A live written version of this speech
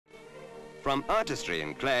From artistry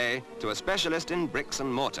in clay to a specialist in bricks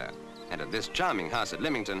and mortar. And at this charming house at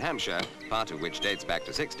Lymington, Hampshire, part of which dates back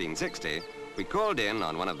to 1660, we called in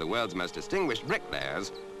on one of the world's most distinguished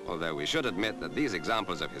bricklayers, although we should admit that these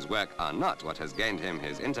examples of his work are not what has gained him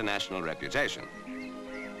his international reputation.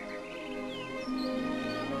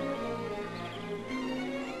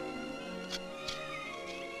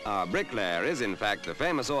 Our bricklayer is, in fact, the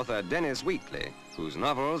famous author Dennis Wheatley, whose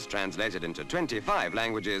novels, translated into 25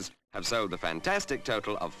 languages, have sold the fantastic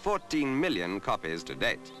total of 14 million copies to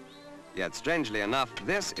date. Yet, strangely enough,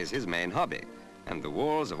 this is his main hobby, and the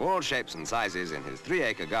walls of all shapes and sizes in his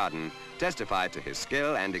 3-acre garden testify to his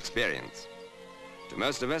skill and experience. To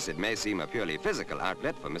most of us, it may seem a purely physical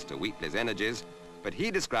outlet for Mr. Wheatley's energies, but he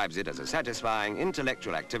describes it as a satisfying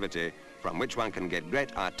intellectual activity from which one can get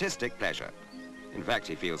great artistic pleasure. In fact,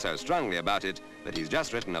 he feels so strongly about it that he's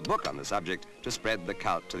just written a book on the subject to spread the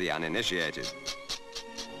cult to the uninitiated.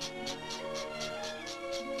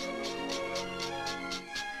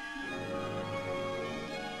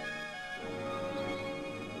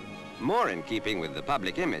 More in keeping with the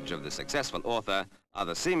public image of the successful author are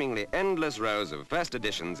the seemingly endless rows of first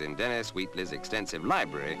editions in Dennis Wheatley's extensive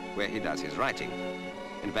library where he does his writing.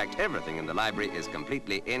 In fact, everything in the library is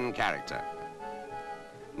completely in character.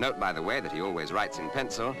 Note, by the way, that he always writes in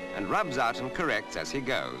pencil and rubs out and corrects as he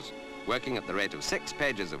goes, working at the rate of 6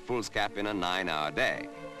 pages of foolscap in a 9-hour day.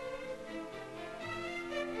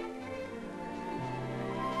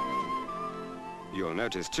 You'll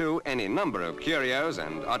notice, too, any number of curios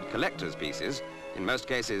and odd collector's pieces, in most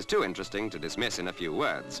cases too interesting to dismiss in a few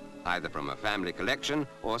words, either from a family collection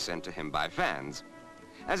or sent to him by fans,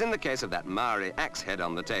 as in the case of that Maori axe head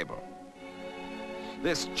on the table.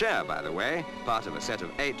 This chair, by the way, part of a set of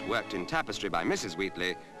 8 worked in tapestry by Mrs.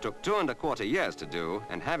 Wheatley, took 2¼ years to do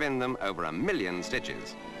and have in them over 1 million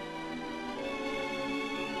stitches.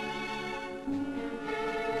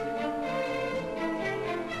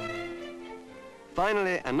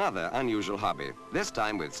 Finally, another unusual hobby, this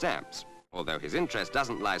time with stamps, although his interest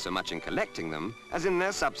doesn't lie so much in collecting them as in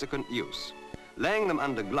their subsequent use, laying them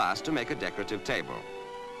under glass to make a decorative table.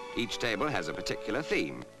 Each table has a particular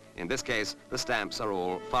theme. In this case, the stamps are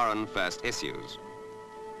all foreign first issues.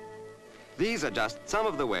 These are just some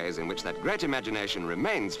of the ways in which that great imagination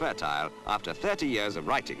remains fertile after 30 years of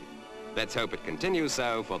writing. Let's hope it continues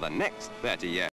so for the next 30 years.